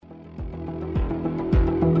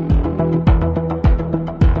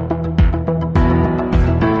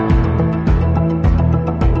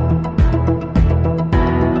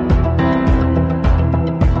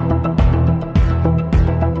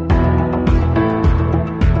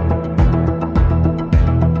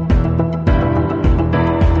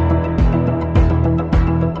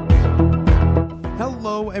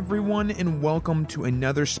everyone, and welcome to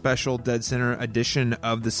another special Dead Center edition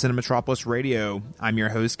of the Cinemetropolis Radio. I'm your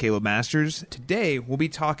host, Caleb Masters. Today, we'll be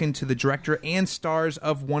talking to the director and stars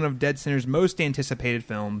of one of Dead Center's most anticipated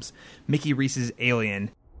films, Mickey Reece's Alien.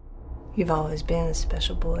 You've always been a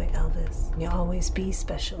special boy, Elvis. You'll always be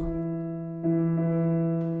special.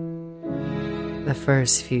 The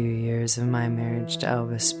first few years of my marriage to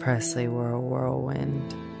Elvis Presley were a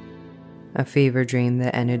whirlwind. A fever dream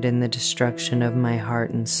that ended in the destruction of my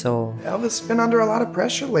heart and soul. Elvis has been under a lot of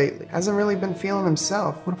pressure lately. Hasn't really been feeling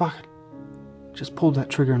himself. What if I just pulled that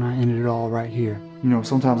trigger and I ended it all right here? You know,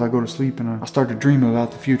 sometimes I go to sleep and I start to dream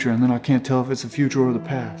about the future, and then I can't tell if it's the future or the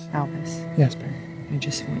past. Elvis. Yes, baby. I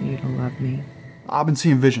just want you to love me. I've been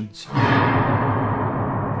seeing visions.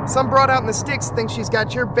 Some broad out in the sticks thinks she's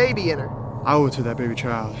got your baby in her. I owe it to that baby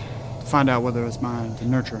child to find out whether it's mine, to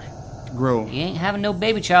nurture, to grow. You ain't having no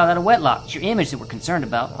baby child out of wedlock. It's your image that we're concerned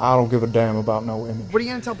about. I don't give a damn about no image. What are you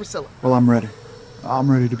going to tell Priscilla? Well, I'm ready. I'm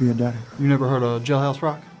ready to be a daddy. You never heard of Jailhouse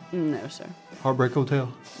Rock? No, sir. Heartbreak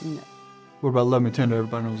Hotel? No. What about Love Me Tender?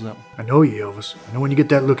 Everybody knows that one. I know you, Elvis. I know when you get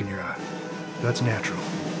that look in your eye. That's natural.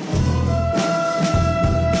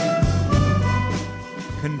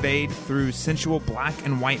 Conveyed through sensual black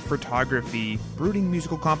and white photography, brooding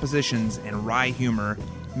musical compositions, and wry humor,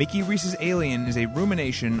 Mickey Reece's Alien is a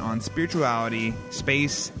rumination on spirituality,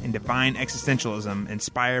 space, and divine existentialism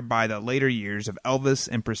inspired by the later years of Elvis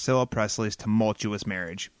and Priscilla Presley's tumultuous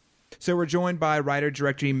marriage. So we're joined by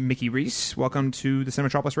writer-director Mickey Reece. Welcome to the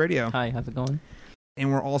Cinemetropolis Radio. Hi, how's it going?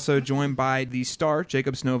 And we're also joined by the star,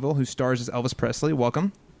 Jacob Snowville, who stars as Elvis Presley.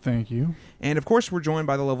 Welcome. Thank you. And, of course, we're joined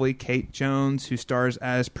by the lovely Kate Jones, who stars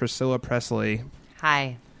as Priscilla Presley.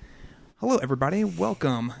 Hi. Hello, everybody.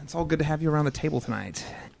 Welcome. It's all good to have you around the table tonight.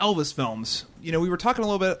 Elvis films. You know, we were talking a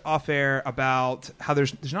little bit off air about how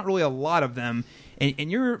there's not really a lot of them,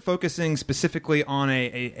 and you're focusing specifically on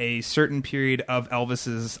a certain period of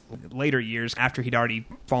Elvis's later years after he'd already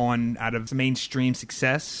fallen out of mainstream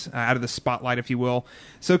success, out of the spotlight, if you will.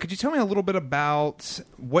 So could you tell me a little bit about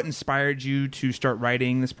what inspired you to start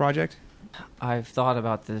writing this project? I've thought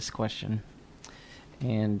about this question,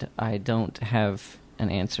 and I don't have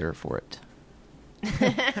an answer for it.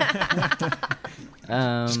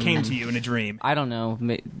 Just came to you in a dream. I don't know.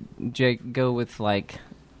 Jake, go with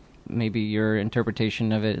maybe your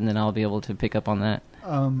interpretation of it, and then I'll be able to pick up on that.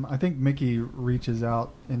 I think Mickey reaches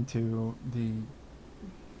out into the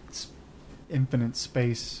infinite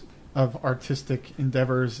space of artistic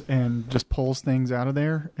endeavors and just pulls things out of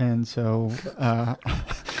there. And so,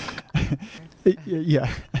 yeah,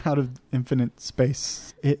 out of infinite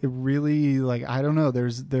space. It really, I don't know,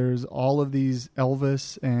 there's all of these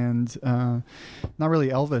Elvis and, not really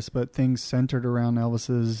Elvis, but things centered around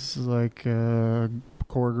Elvis's,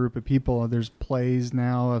 core group of people. There's plays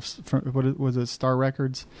now of, what was it, Star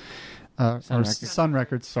Records? Sun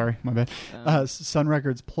Records, sorry, my bad. Sun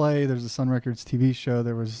Records play. There's a Sun Records TV show.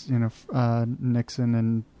 There was, Nixon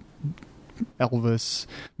and Elvis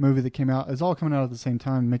movie that came out. It's all coming out at the same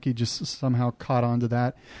time. Mickey just somehow caught on to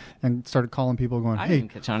that and started calling people going, hey. I didn't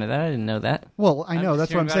catch on to that. I didn't know that. Well, I know.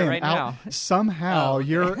 That's what I'm saying. Right now. Somehow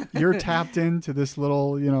you're tapped into this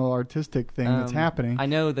little, artistic thing that's happening. I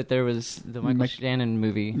know that there was the Michael Shannon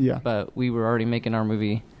movie, but we were already making our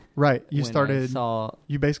movie. Right. You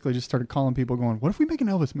basically just started calling people going, what if we make an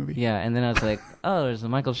Elvis movie? Yeah, and then I was like, oh, there's a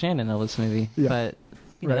Michael Shannon Elvis movie. Yeah. But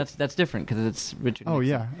that's different because it's Richard Nixon. Oh,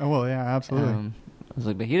 yeah. Oh, well, yeah, absolutely. I was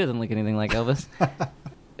like, but he doesn't look anything like Elvis.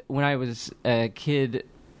 When I was a kid,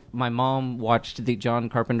 my mom watched the John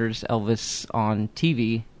Carpenter's Elvis on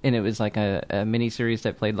TV, and it was like a mini-series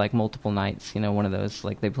that played multiple nights, one of those,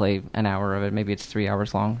 they play an hour of it, maybe it's 3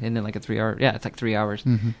 hours long, isn't it a 3 hour? Yeah, it's 3 hours.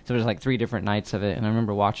 Mm-hmm. So there's 3 different nights of it, and I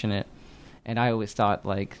remember watching it, and I always thought,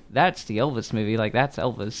 that's the Elvis movie, that's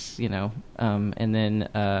Elvis, and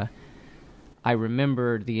then I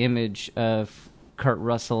remembered the image of Kurt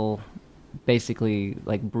Russell basically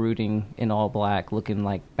brooding in all black, looking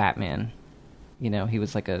like Batman. He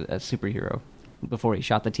was a superhero before he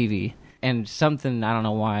shot the TV. And something, I don't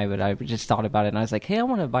know why, but I just thought about it, and I was like, hey, I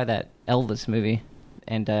want to buy that Elvis movie.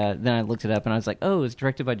 And then I looked it up, and I was like, oh, it was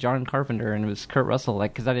directed by John Carpenter, and it was Kurt Russell,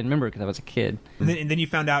 because I didn't remember it because I was a kid. And then you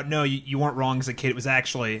found out, no, you weren't wrong as a kid. It was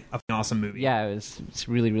actually an awesome movie. Yeah, it's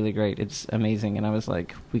really, really great. It's amazing. And I was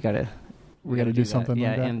like, we got to do something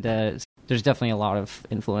like that. And there's definitely a lot of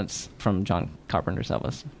influence from John Carpenter's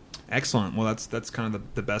Elvis. Excellent. Well, that's kind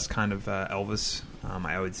of the best kind of Elvis.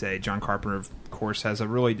 I would say John Carpenter, of course, has a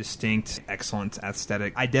really distinct, excellent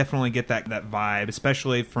aesthetic. I definitely get that vibe,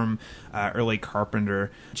 especially from early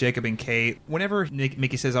Carpenter. Jacob and Kate, whenever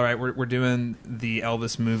Mickey says, all right, we're doing the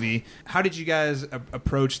Elvis movie, how did you guys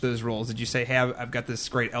approach those roles? Did you say, hey, I've got this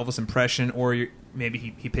great Elvis impression, or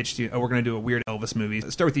maybe he pitched you, oh, we're going to do a weird Elvis movie?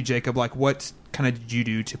 Let's start with you, Jacob. Like, what kind of did you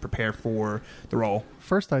do to prepare for the role?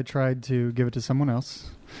 First, I tried to give it to someone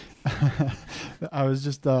else. I was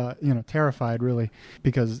just, terrified, really,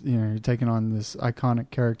 because, you're taking on this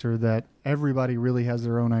iconic character that everybody really has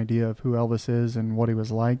their own idea of who Elvis is and what he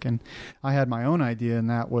was like. And I had my own idea, and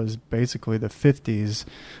that was basically the 50s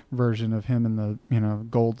version of him in the,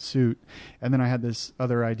 gold suit. And then I had this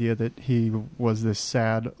other idea that he was this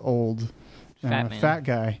sad, old, fat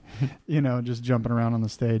guy, just jumping around on the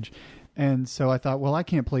stage. And so I thought, well, I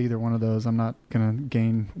can't play either one of those. I'm not going to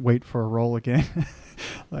gain weight for a role again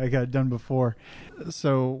like I'd done before.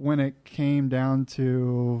 So when it came down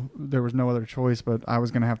to there was no other choice, but I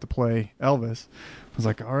was going to have to play Elvis, I was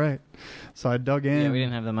like, all right. So I dug in. Yeah, we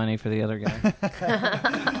didn't have the money for the other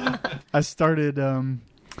guy. I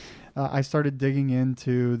started digging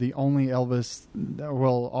into the only Elvis,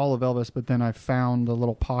 well, all of Elvis, but then I found a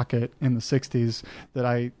little pocket in the 60s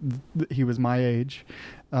that he was my age.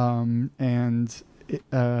 And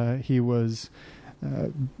he was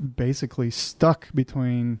basically stuck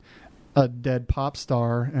between a dead pop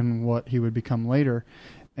star and what he would become later.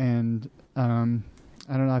 And I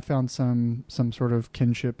don't know, I found some sort of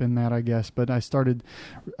kinship in that, I guess. But I started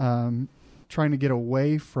trying to get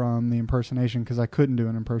away from the impersonation because I couldn't do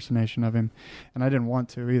an impersonation of him, and I didn't want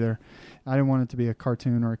to either. I didn't want it to be a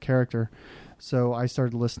cartoon or a character. So I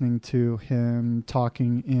started listening to him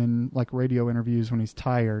talking in like radio interviews when he's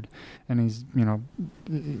tired, and he's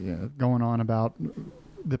going on about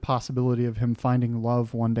the possibility of him finding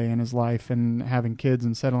love one day in his life and having kids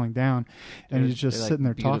and settling down, and he's just sitting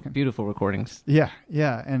there talking. Beautiful recordings. Yeah,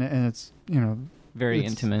 and it's very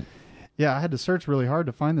intimate. Yeah, I had to search really hard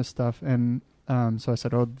to find this stuff, and so I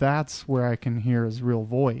said, oh, that's where I can hear his real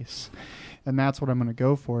voice. And that's what I'm going to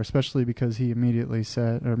go for, especially because Mickey immediately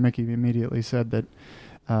said that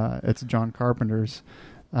it's John Carpenter's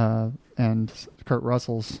and Kurt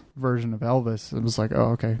Russell's version of Elvis. It was like,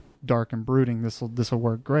 oh, okay, dark and brooding. This will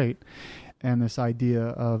work great. And this idea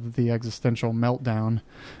of the existential meltdown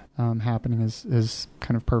happening is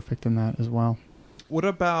kind of perfect in that as well. What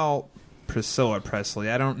about Priscilla Presley?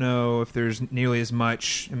 I don't know if there's nearly as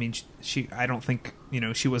much. I mean, I don't think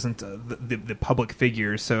she wasn't the public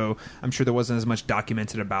figure, so I'm sure there wasn't as much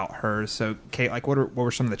documented about her. So, Kate, like, what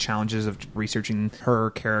were some of the challenges of researching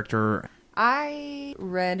her character? I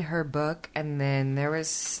read her book, and then there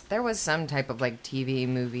was some type of like TV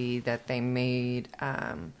movie that they made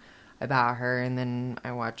about her, and then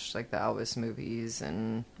I watched like the Elvis movies,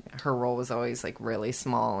 and her role was always like really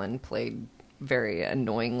small and played very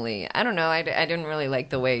annoyingly. I don't know. I didn't really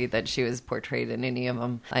like the way that she was portrayed in any of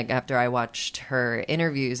them. Like, after I watched her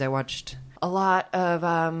interviews, I watched a lot of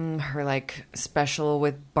her like special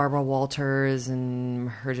with Barbara Walters and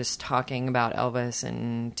her just talking about Elvis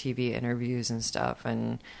and TV interviews and stuff.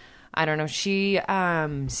 And I don't know, she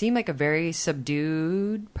seemed like a very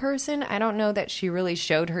subdued person. I don't know that she really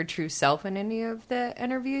showed her true self in any of the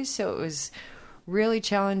interviews, so it was really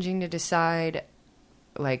challenging to decide,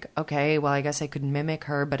 like, okay, well, I guess I could mimic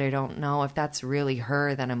her, but I don't know if that's really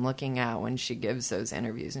her that I'm looking at when she gives those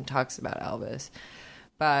interviews and talks about Elvis.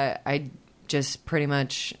 But I just pretty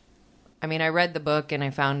much, I mean, I read the book and I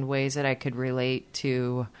found ways that I could relate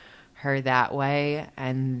to her that way.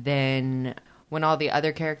 And then when all the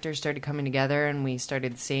other characters started coming together and we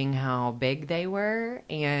started seeing how big they were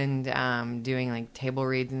and doing like table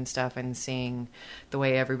reads and stuff and seeing the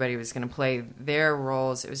way everybody was going to play their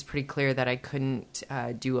roles, it was pretty clear that I couldn't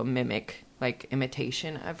do a mimic, like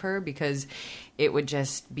imitation of her, because it would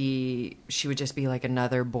just be, she would just be like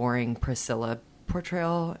another boring Priscilla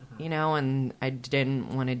portrayal, and I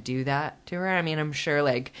didn't want to do that to her. I mean, I'm sure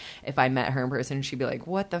like if I met her in person, she'd be like,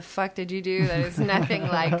 what the fuck did you do? That is nothing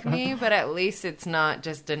like me. But at least it's not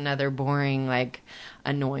just another boring, like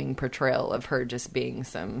annoying portrayal of her just being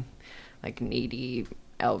some like needy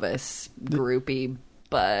Elvis groupie.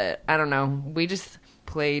 But I don't know. We just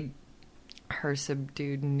played her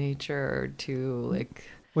subdued nature to like,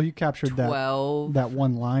 well, you captured 12. that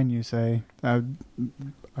one line you say.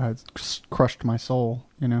 Crushed my soul,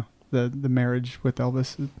 the marriage with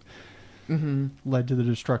Elvis led to the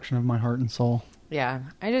destruction of my heart and soul. Yeah,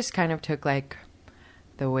 I just kind of took like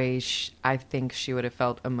the way I think she would have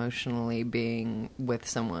felt emotionally being with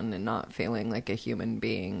someone and not feeling like a human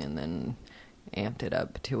being, and then amped it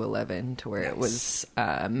up to 11 to where it was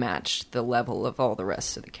matched the level of all the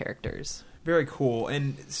rest of the characters. Very cool.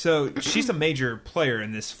 And so she's a major player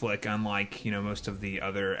in this flick, unlike, most of the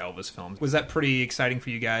other Elvis films. Was that pretty exciting for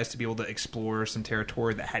you guys to be able to explore some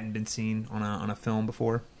territory that hadn't been seen on a film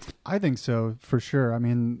before? I think so, for sure. I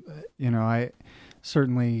mean, I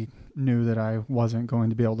certainly knew that I wasn't going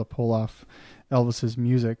to be able to pull off Elvis's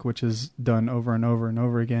music, which is done over and over and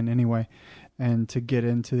over again anyway. And to get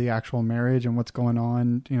into the actual marriage and what's going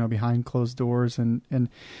on, behind closed doors, and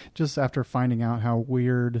just after finding out how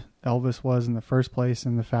weird Elvis was in the first place,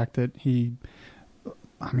 and the fact that he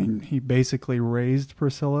basically raised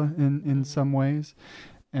Priscilla in some ways,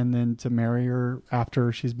 and then to marry her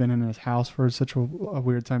after she's been in his house for such a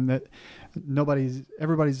weird time, that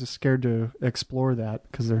everybody's just scared to explore that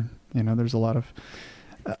because there's a lot of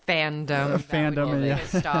fandom, yeah.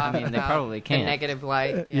 Stop. I mean, they probably can't. The negative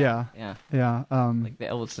light. Yeah. Like the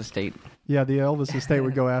Elvis estate. Yeah, the Elvis estate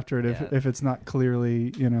would go after it if it's not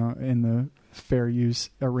clearly, in the fair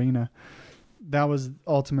use arena. That was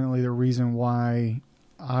ultimately the reason why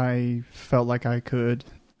I felt like I could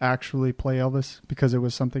actually play Elvis, because it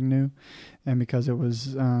was something new, and because it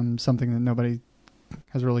was something that nobody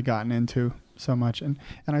has really gotten into so much. And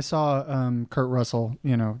I saw Kurt Russell,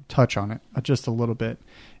 touch on it just a little bit,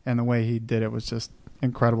 and the way he did it was just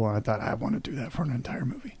incredible, and I thought, I want to do that for an entire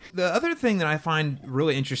movie. The other thing that I find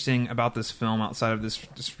really interesting about this film, outside of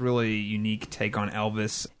this really unique take on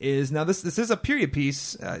Elvis, is now this is a period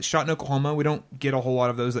piece shot in Oklahoma. We don't get a whole lot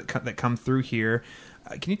of those that come through here.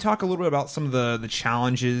 Can you talk a little bit about some of the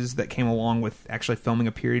challenges that came along with actually filming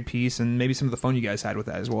a period piece, and maybe some of the fun you guys had with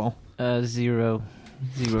that as well? Zero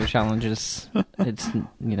challenges.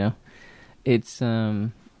 It's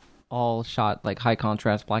all shot like high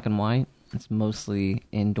contrast black and white. It's mostly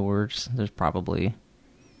indoors. There's probably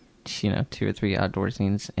 2 or 3 outdoor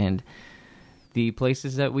scenes, and the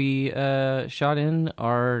places that we shot in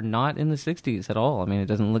are not in the 60s at all. I mean, it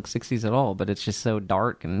doesn't look 60s at all, but it's just so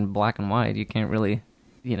dark and black and white, you can't really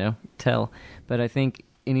tell. But I think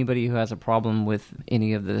anybody who has a problem with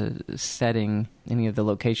any of the setting, any of the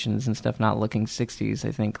locations and stuff not looking 60s,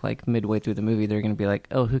 I think like midway through the movie they're going to be like,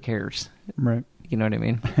 oh, who cares? Right. You know what I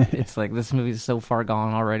mean? It's like, this movie is so far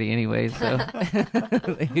gone already anyway, so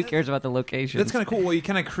who cares about the location? That's kind of cool. Well, you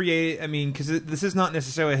kind of create, because this is not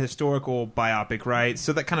necessarily a historical biopic, right?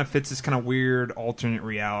 So that kind of fits this kind of weird alternate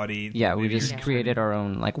reality. Yeah, we just created our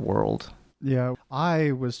own world. Yeah,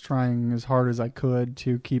 I was trying as hard as I could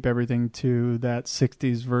to keep everything to that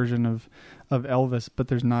 60s version of Elvis, but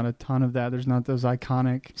there's not a ton of that. There's not those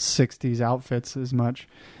iconic 60s outfits as much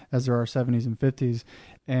as there are 70s and 50s.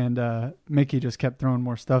 And Mickey just kept throwing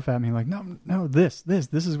more stuff at me, like, no, this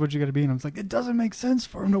is what you got to be. And I was like, it doesn't make sense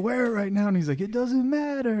for him to wear it right now. And he's like, it doesn't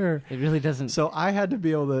matter. It really doesn't. So I had to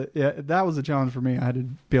be able to, that was a challenge for me. I had to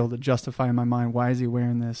be able to justify in my mind, why is he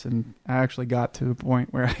wearing this? And I actually got to a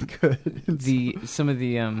point where I could. Some of the,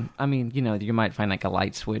 you might find like a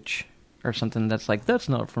light switch or something that's like, that's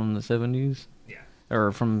not from the 70s. Yeah.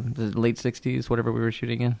 Or from the late 60s, whatever we were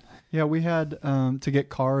shooting in. Yeah, we had, to get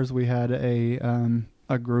cars, we had a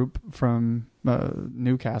group from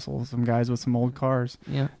Newcastle, some guys with some old cars,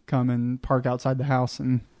 come and park outside the house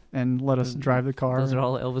and let us drive the car. Those are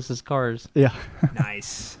all Elvis's cars. Yeah.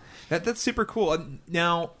 Nice. That's super cool.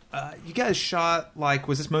 Now, you guys shot,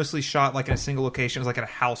 was this mostly shot in a single location? It was at a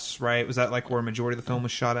house, right? Was that where a majority of the film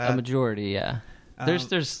was shot at? A majority, yeah.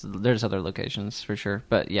 There's other locations for sure,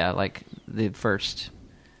 but yeah, the first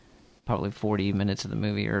probably 40 minutes of the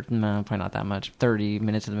movie, or no, probably not that much. 30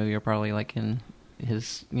 minutes of the movie are probably in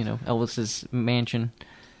his, Elvis's mansion.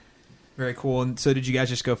 Very cool. And so, did you guys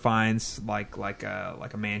just go find like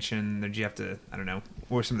a mansion? Did you have to? I don't know.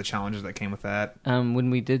 What were some of the challenges that came with that?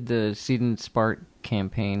 When we did the Seed and Spark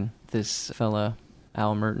campaign, this fella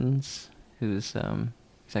Al Mertens, who's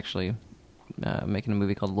he's actually making a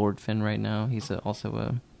movie called Lord Finn right now. He's also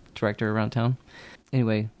a director around town.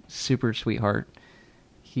 Anyway, super sweetheart.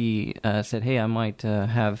 He said, "Hey, I might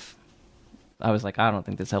have." I was like, I don't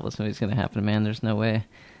think this Elvis movie's going to happen, man. There's no way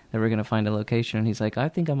that we're going to find a location. And he's like, I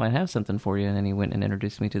think I might have something for you. And then he went and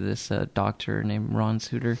introduced me to this doctor named Ron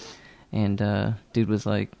Suter. And dude was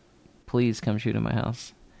like, please come shoot in my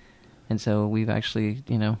house. And so we've actually,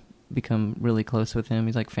 become really close with him.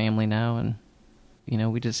 He's like family now. And,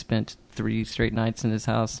 we just spent 3 straight nights in his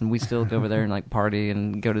house. And we still go over there and party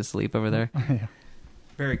and go to sleep over there. Yeah.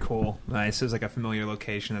 Very cool. Nice. It was a familiar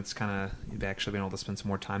location that's you've actually been able to spend some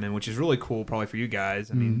more time in, which is really cool probably for you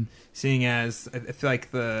guys. I mean, seeing as I feel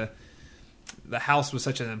like the house was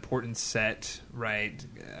such an important set, right?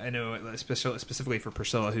 I know, specifically for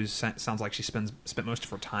Priscilla, who sounds like she spent most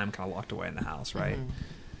of her time kind of locked away in the house, right?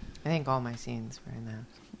 I think all my scenes were in that.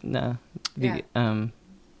 No, The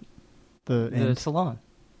the end. salon.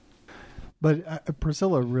 But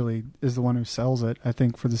Priscilla really is the one who sells it, I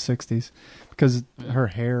think, for the 60s. Because her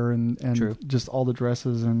hair and True. just all the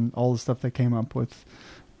dresses and all the stuff they came up with,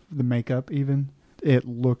 the makeup even, it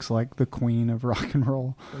looks like the queen of rock and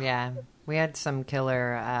roll. Yeah, we had some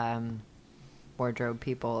killer wardrobe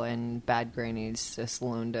people, and Bad Grannies just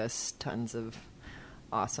loaned us tons of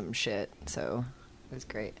awesome shit, so it was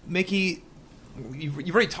great. Mickey, you've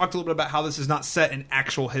already talked a little bit about how this is not set in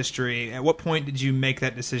actual history. At what point did you make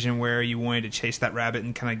that decision where you wanted to chase that rabbit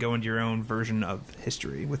and kind of go into your own version of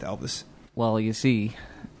history with Elvis? Well, you see,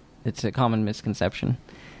 it's a common misconception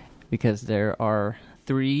because there are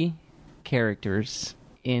 3 characters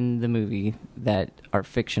in the movie that are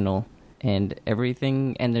fictional and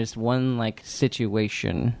everything, and there's one like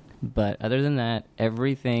situation, but other than that,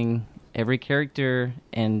 everything, every character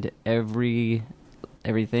and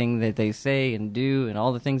everything that they say and do and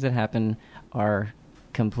all the things that happen are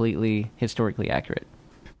completely historically accurate.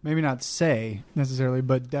 Maybe not say necessarily,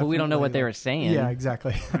 but definitely. But we don't know what they were saying. Yeah,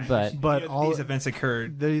 exactly. But But You know, all these events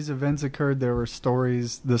occurred. These events occurred. There were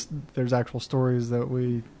stories. There's actual stories that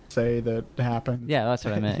we say that happened. yeah, that's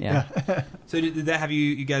what I meant. Yeah. So did that have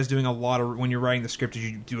you guys doing a lot of, when you're writing the script, did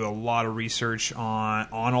you do a lot of research on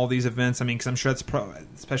all these events? I mean, because I'm sure that's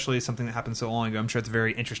especially something that happened so long ago. I'm sure it's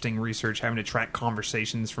very interesting research, having to track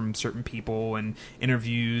conversations from certain people and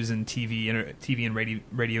interviews and TV and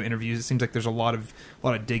radio interviews. It seems like there's a lot of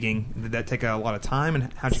digging. Did that take a lot of time,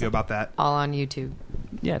 and how'd you go about that? All on YouTube.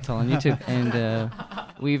 Yeah, it's all on YouTube. And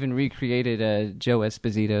we even recreated Joe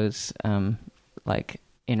Esposito's like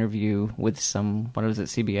interview with some, what was it,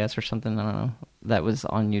 CBS or something, I don't know, that was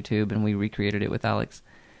on YouTube, and we recreated it with Alex.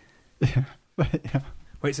 Yeah.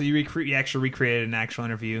 Wait, so you actually recreated an actual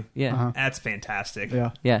interview? Yeah. Uh-huh. That's fantastic.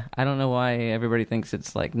 Yeah. Yeah, I don't know why everybody thinks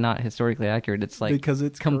it's like not historically accurate. It's like Because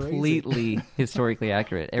it's completely historically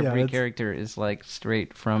accurate. Every it's- character is like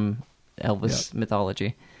straight from Elvis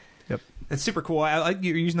mythology. That's super cool. I like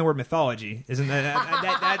you're using the word mythology, isn't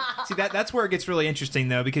that? See, that's where it gets really interesting,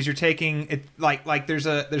 though, because you're taking it like there's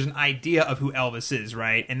an idea of who Elvis is,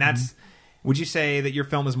 right? And that's would you say that your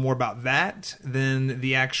film is more about that than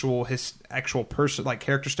the actual person, like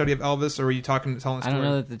character study of Elvis, or are you telling a story? I don't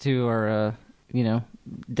know that the two are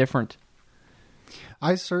different.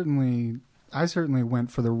 I certainly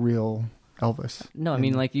went for the real Elvis. No, I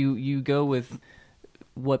mean, like you go with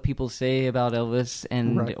what people say about Elvis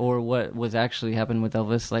and Right. or what was actually happened with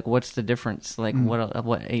Elvis. Like, what's the difference? Like, what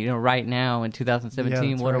right now in 2017, Yeah,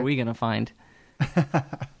 that's what are right. we gonna find?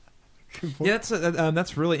 Yeah,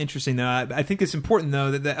 that's really interesting, though. I think it's important,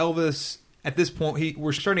 though, that the Elvis at this point,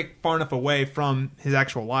 we're starting far enough away from his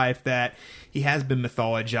actual life that he has been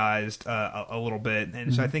mythologized a little bit,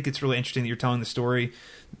 and so I think it's really interesting that you're telling the story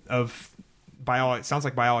of, it sounds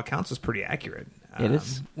like by all accounts, is pretty accurate. It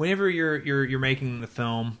is. Whenever you're making the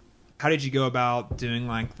film, how did you go about doing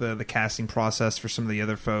like the casting process for some of the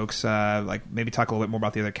other folks? Like maybe talk a little bit more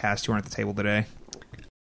about the other cast who aren't at the table today.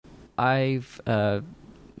 I've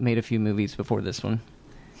made a few movies before this one,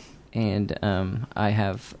 and I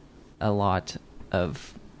have a lot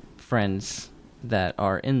of friends that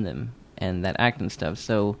are in them and that act and stuff.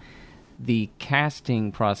 So the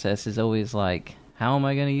casting process is always like, how am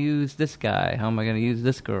I going to use this guy? How am I going to use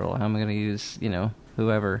this girl? How am I going to use,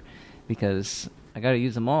 whoever? Because I got to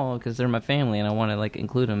use them all because they're my family and I want to like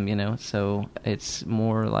include them, So it's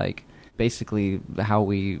more like basically how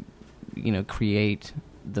we, create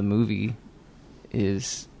the movie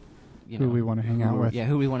is, Who we want to hang out with. Yeah,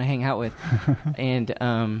 who we want to hang out with.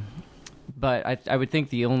 And, but I would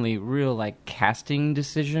think the only real like casting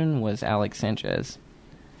decision was Alex Sanchez.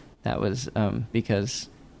 That was because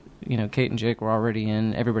Kate and Jake were already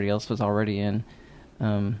in, everybody else was already in,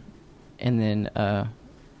 and then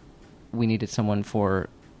we needed someone for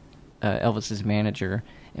Elvis's manager,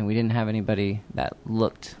 and we didn't have anybody that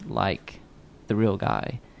looked like the real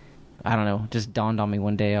guy. I don't know, just dawned on me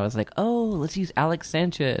one day. I was like, oh, let's use Alex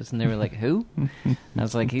Sanchez. And they were like, who? And I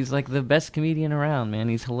was like, he's like the best comedian around, man.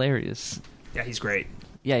 He's hilarious. Yeah, he's great.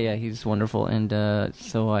 Yeah, he's wonderful. And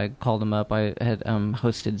so I called him up. I had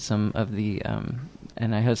hosted some of the,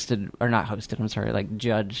 and I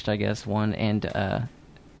judged, I guess, one, and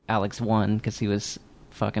Alex won because he was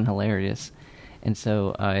fucking hilarious. And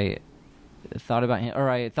so I thought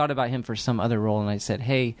about him for some other role, and I said,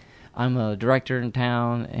 hey, I'm a director in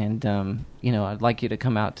town, and I'd like you to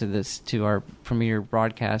come out to our premiere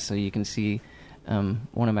broadcast so you can see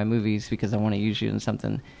one of my movies because I want to use you in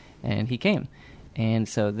something. And he came. And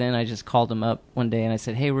so then I just called him up one day and I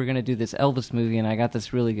said, hey, we're going to do this Elvis movie and I got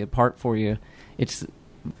this really good part for you. It's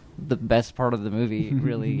the best part of the movie,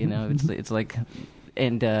 really. You know, it's like,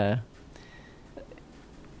 and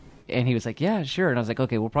he was like, yeah, sure. And I was like,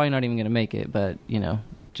 okay, we're probably not even going to make it, but, you know,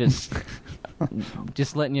 just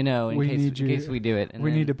letting you know in case we do it. And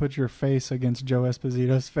we then, need to put your face against Joe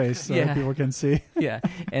Esposito's face so that people can see. Yeah.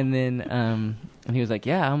 And then, and he was like,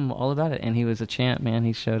 yeah, I'm all about it. And he was a champ, man.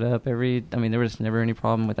 He showed up there was never any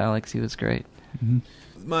problem with Alex. He was great. Mm-hmm.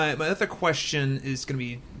 My other question is going to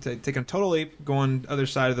be taking a totally going other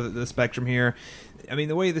side of the spectrum here. I mean,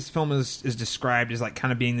 the way this film is described is like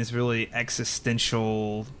kind of being this really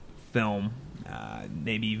existential film,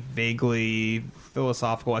 maybe vaguely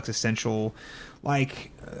philosophical, existential.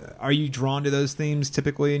 Like, are you drawn to those themes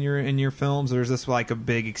typically in your films, or is this like a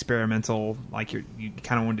big experimental? Like you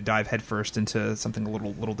kind of wanted to dive headfirst into something a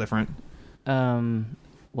little different?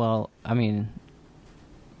 Well, I mean,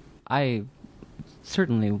 I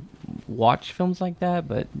certainly watch films like that,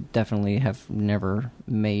 but definitely have never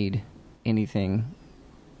made anything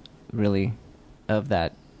really of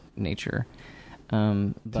that nature.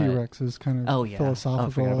 But T-Rex is kind of philosophical. I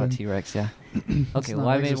forgot about T-Rex, yeah. Okay, well,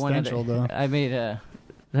 I made one of though. I made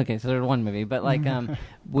okay, so there's one movie, but like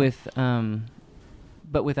with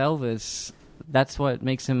Elvis, that's what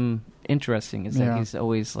makes him interesting. Is that he's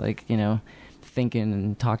always like, you know, thinking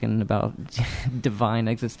and talking about divine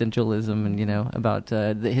existentialism and, you know, about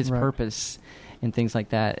his purpose and things like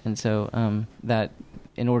that. And so that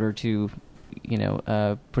in order to, you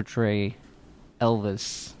know, portray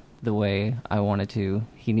Elvis the way I wanted to,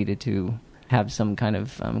 he needed to have some kind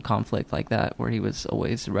of conflict like that, where he was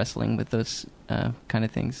always wrestling with those kind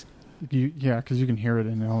of things. Because you can hear it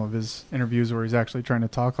in all of his interviews where he's actually trying to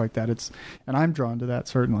talk like that. And I'm drawn to that,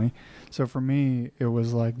 certainly. So for me, it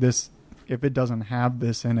was like this. If it doesn't have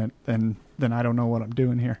this in it, then I don't know what I'm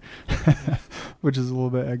doing here, which is a little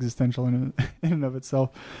bit existential in and of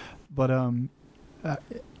itself. But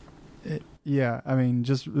yeah, I mean,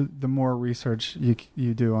 just the more research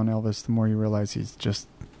you do on Elvis, the more you realize he's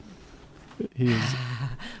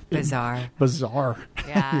bizarre.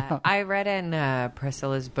 Yeah. I read in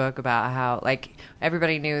Priscilla's book about how, like,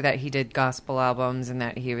 everybody knew that he did gospel albums and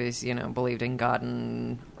that he was, you know, believed in God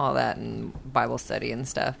and all that and Bible study and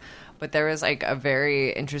stuff. But there was, like, a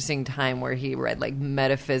very interesting time where he read, like,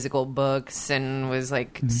 metaphysical books and was,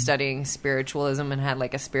 like, studying spiritualism and had,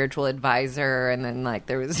 like, a spiritual advisor. And then, like,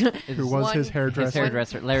 there was... Who was his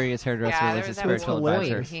hairdresser? Larry, his hairdresser, was his spiritual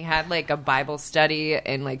advisor. He had, like, a Bible study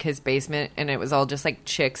in, like, his basement, and it was all just, like,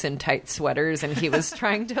 chicks in tight sweaters, and he was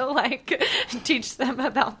trying to, like, teach them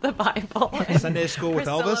about the Bible. Sunday school with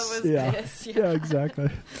Elvis? Yeah, exactly.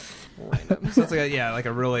 Sounds like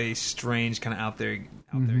a really strange kind of out there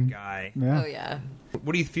guy. Yeah. Oh yeah.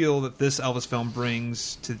 What do you feel that this Elvis film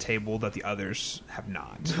brings to the table that the others have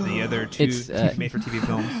not? The other two made-for-TV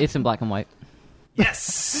films. It's in black and white.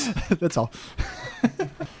 Yes, that's all.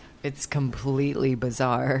 It's completely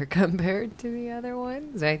bizarre compared to the other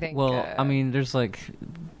ones, I think. Well, I mean, there's like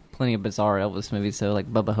plenty of bizarre Elvis movies, so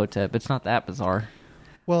like Bubba Hotep. It's not that bizarre.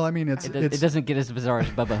 Well, I mean, it doesn't get as bizarre as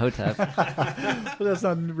Bubba Hotep. Well, that's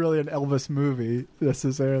not really an Elvis movie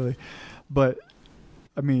necessarily, but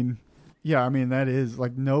I mean, yeah, I mean that is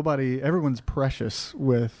like everyone's precious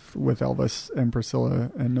with Elvis and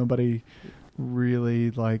Priscilla, and nobody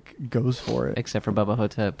really like goes for it except for Bubba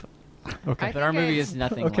Hotep. Okay, but our movie is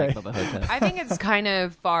nothing like Bubba Hotep. I think it's kind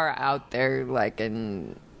of far out there, like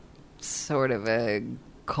in sort of a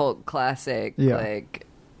cult classic, like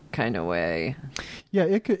kind of way. Yeah,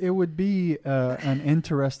 it would be an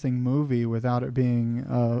interesting movie without it being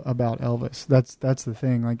about Elvis. That's the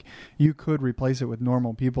thing. Like, you could replace it with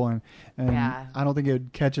normal people, and I don't think it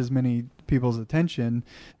would catch as many people's attention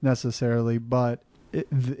necessarily, but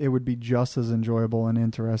it would be just as enjoyable and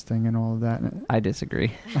interesting and all of that. I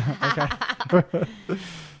disagree. Okay.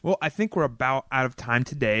 Well, I think we're about out of time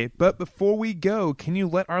today, but before we go, can you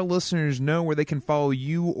let our listeners know where they can follow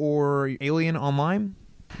you or Alien online?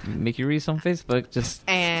 Mickey Reece on Facebook.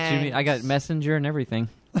 I got Messenger and everything.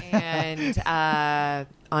 And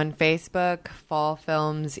on Facebook, Fall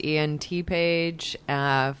Films ENT page,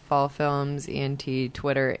 Fall Films ENT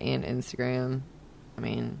Twitter and Instagram. I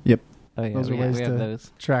mean, yep. Oh yeah, those are ways to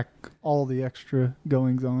track all the extra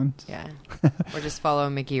goings on. Yeah, or just follow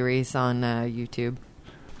Mickey Reece on YouTube.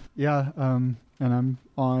 Yeah, and I'm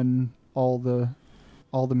on all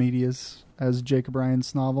the medias as Jacob Ryan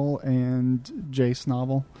Snovel and Jay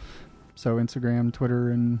Snovel. So Instagram, Twitter,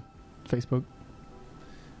 and Facebook.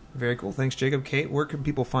 Very cool. Thanks, Jacob. Kate, where can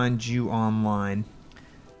people find you online?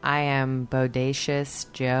 I am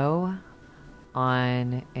Bodacious Joe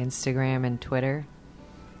on Instagram and Twitter.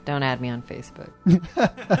 Don't add me on Facebook.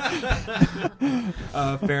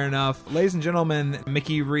 Fair enough. Ladies and gentlemen,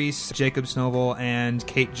 Mickey Reece, Jacob Snovel, and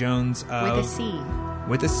Kate Jones of... With a C.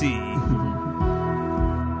 With a C.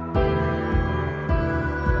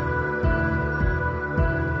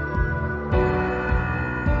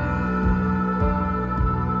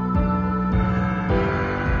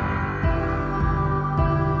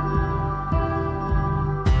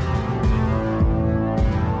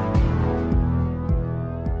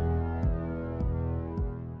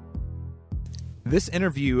 This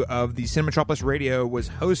interview of the Cinemetropolis Radio was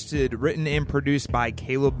hosted, written, and produced by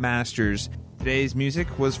Caleb Masters. Today's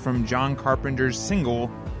music was from John Carpenter's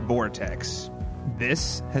single, Vortex.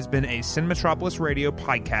 This has been a Cinemetropolis Radio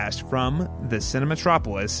podcast from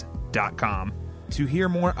thecinemetropolis.com. To hear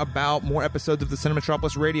more about more episodes of the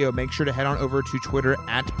Cinemetropolis Radio, make sure to head on over to Twitter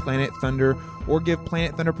at Planet Thunder or give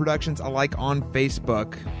Planet Thunder Productions a like on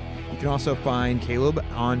Facebook. You can also find Caleb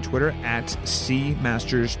on Twitter at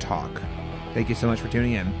CMastersTalk. Thank you so much for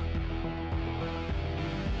tuning in.